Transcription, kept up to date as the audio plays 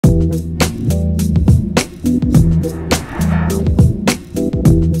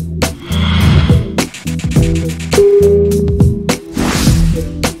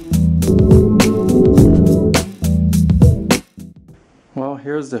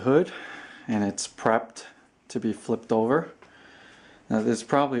the hood, and it's prepped to be flipped over. Now this is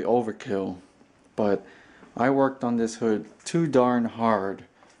probably overkill, but I worked on this hood too darn hard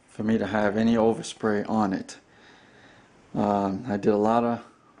for me to have any overspray on it. I did a lot of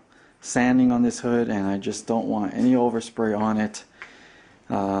sanding on this hood, and I just don't want any overspray on it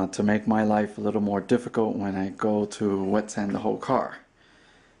to make my life a little more difficult when I go to wet sand the whole car.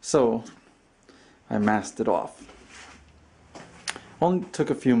 So I masked it off. Only took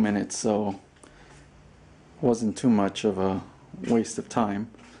a few minutes, so wasn't too much of a waste of time.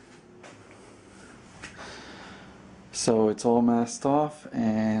 So it's all masked off,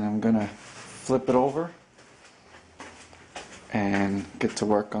 and I'm gonna flip it over and get to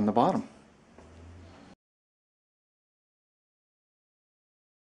work on the bottom.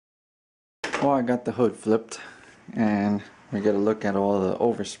 Well, I got the hood flipped, and we get a look at all the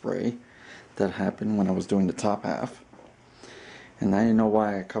overspray that happened when I was doing the top half. And now you know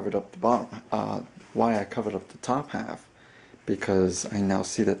why I covered up the bottom, why I covered up the top half, because I now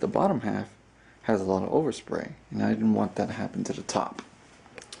see that the bottom half has a lot of overspray, and I didn't want that to happen to the top.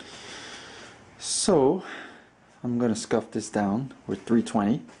 So I'm going to scuff this down with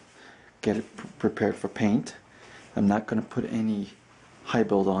 320, get it prepared for paint. I'm not going to put any high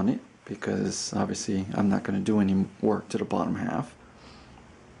build on it because obviously I'm not going to do any work to the bottom half.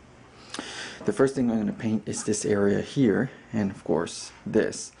 The first thing I'm going to paint is this area here, and of course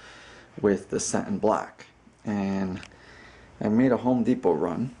this, with the Satin Black. And I made a Home Depot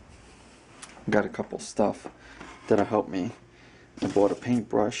run. Got a couple stuff that'll help me. I bought a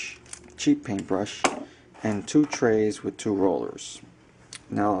paintbrush, cheap paintbrush, and 2 trays with 2 rollers.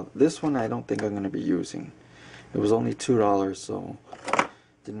 Now this one I don't think I'm going to be using. It was only $2, so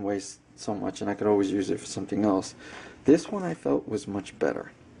didn't waste so much, and I could always use it for something else. This one I felt was much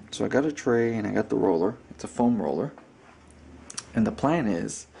better. So I got a tray and I got the roller. It's a foam roller. And the plan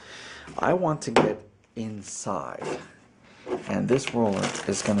is, I want to get inside. And this roller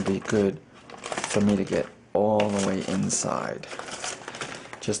is going to be good for me to get all the way inside.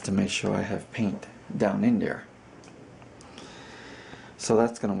 Just to make sure I have paint down in there. So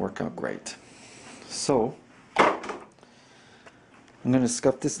that's going to work out great. So I'm going to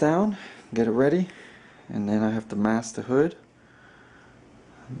scuff this down, get it ready, and then I have to mask the hood.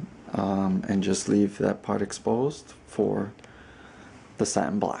 And just leave that part exposed for the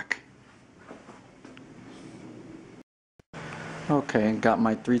Satin Black. Okay, got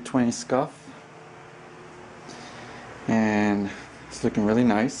my 320 scuff, and it's looking really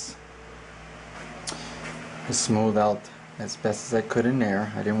nice. I smoothed out as best as I could in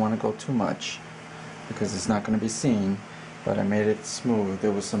there. I didn't want to go too much because it's not going to be seen, but I made it smooth.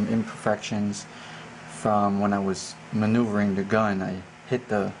 There was some imperfections from when I was maneuvering the gun. I hit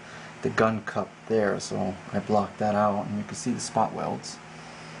the gun cup there, so I blocked that out, and you can see the spot welds.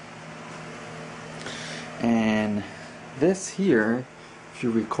 And this here, if you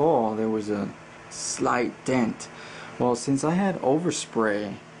recall, there was a slight dent. Well, since I had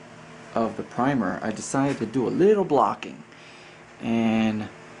overspray of the primer, I decided to do a little blocking, and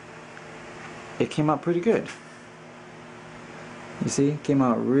it came out pretty good. You see, it came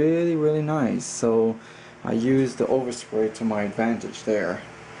out really, really nice. So I used the overspray to my advantage there.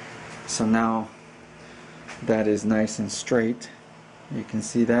 So now that is nice and straight. You can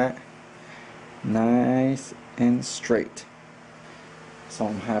see that, nice and straight. So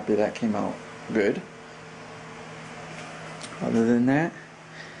I'm happy that came out good. Other than that,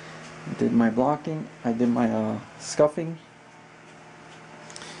 I did my blocking, I did my scuffing.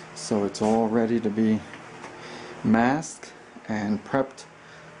 So it's all ready to be masked and prepped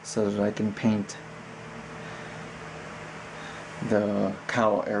so that I can paint the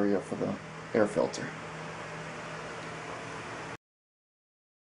cowl area for the air filter.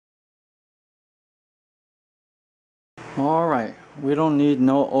 Alright, we don't need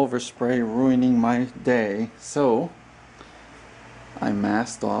no overspray ruining my day, so I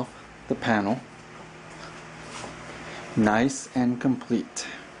masked off the panel nice and complete.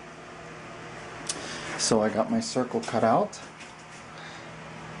 So I got my circle cut out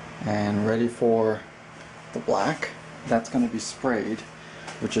and ready for the black. That's going to be sprayed,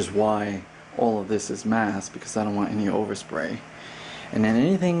 which is why all of this is masked, because I don't want any overspray. And then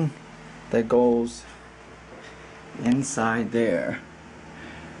anything that goes inside there,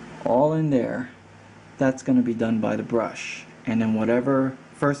 all in there, that's going to be done by the brush. And then whatever,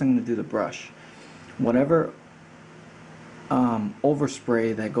 first I'm going to do the brush. Whatever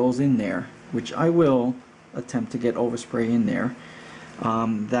overspray that goes in there, which I will attempt to get overspray in there,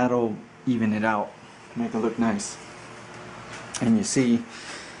 that'll even it out, make it look nice. And you see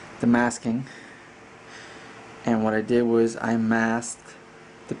the masking, and what I did was I masked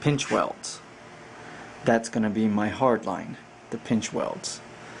the pinch welds. That's gonna be my hard line, the pinch welds.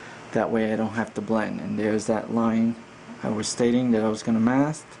 That way I don't have to blend. And there's that line I was stating that I was gonna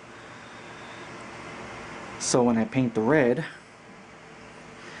mask. So when I paint the red,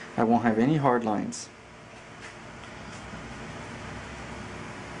 I won't have any hard lines.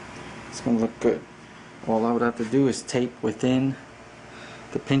 It's gonna look good. All I would have to do is tape within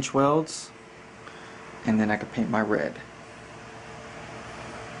the pinch welds, and then I can paint my red.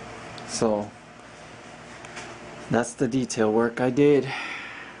 So that's the detail work I did,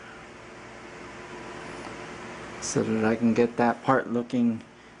 so that I can get that part looking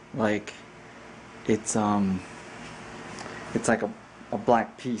like it's like a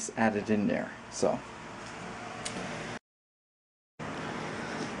black piece added in there. So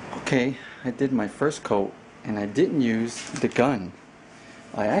okay, I did my first coat and I didn't use the gun.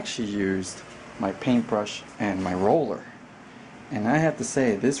 I actually used my paintbrush and my roller, and I have to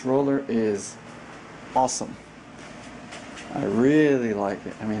say this roller is awesome. I really like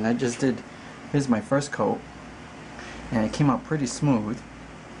it. I mean, I just did, here's my first coat and it came out pretty smooth.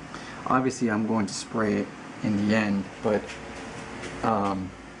 Obviously I'm going to spray it in the end, but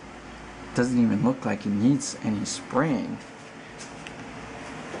doesn't even look like it needs any spraying.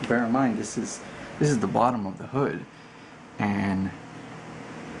 Bear in mind, this is the bottom of the hood, and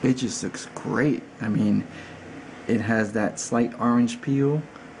it just looks great. I mean, it has that slight orange peel,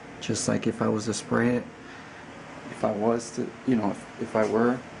 just like if I was to spray it. If I was to, you know, if I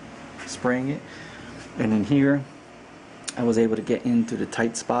were spraying it. And in here, I was able to get into the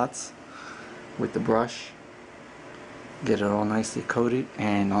tight spots with the brush, get it all nicely coated,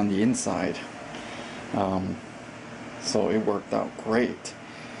 and on the inside. So it worked out great.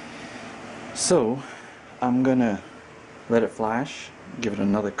 So I'm gonna let it flash, give it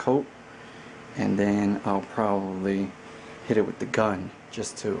another coat, and then I'll probably hit it with the gun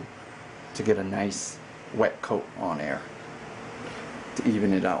just to get a nice wet coat on there to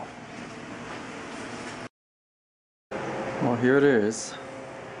even it out. Well, here it is,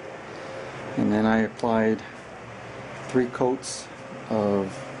 and then I applied 3 coats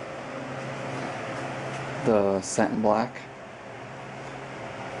of the Satin Black.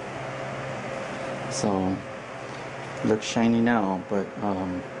 So it looks shiny now, but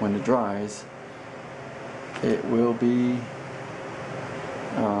when it dries, it will be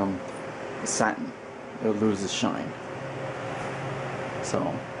satin. It'll lose its shine.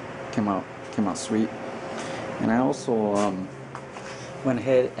 So came out sweet. And I also went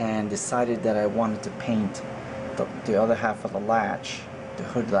ahead and decided that I wanted to paint the other half of the latch, the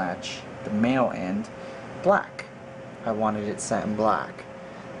hood latch, the male end, black. I wanted it satin black,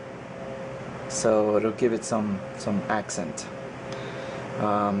 so it'll give it some accent.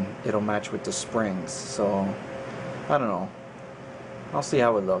 It'll match with the springs. So I don't know, I'll see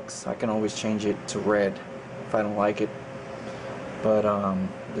how it looks. I can always change it to red if I don't like it, but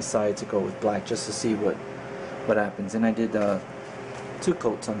decided to go with black just to see what happens. And I did 2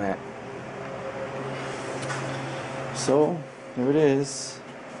 coats on that. So there it is,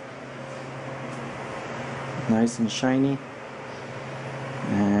 nice and shiny,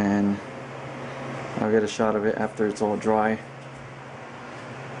 and I'll get a shot of it after it's all dry.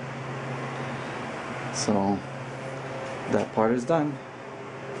 So that part is done.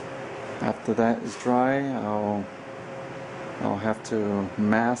 After that is dry, I'll have to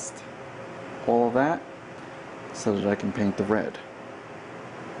mask all of that so that I can paint the red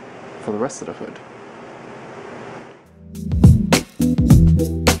for the rest of the hood.